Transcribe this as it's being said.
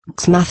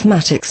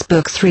Mathematics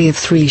Book 3 of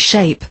 3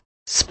 Shape,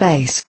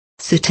 Space,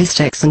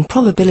 Statistics and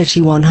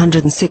Probability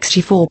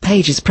 164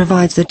 pages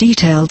provides a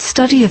detailed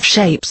study of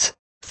shapes,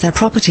 their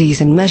properties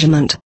and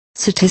measurement,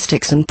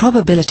 statistics and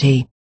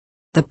probability.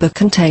 The book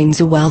contains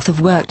a wealth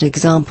of worked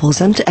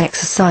examples and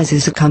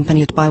exercises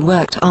accompanied by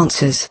worked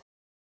answers.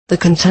 The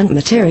content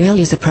material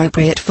is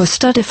appropriate for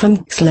study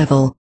from GS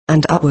level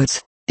and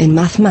upwards in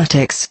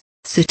mathematics,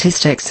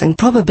 statistics and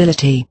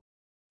probability.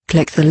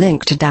 Click the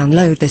link to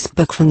download this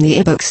book from the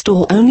ebook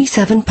store, only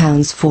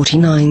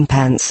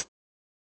 £7.49.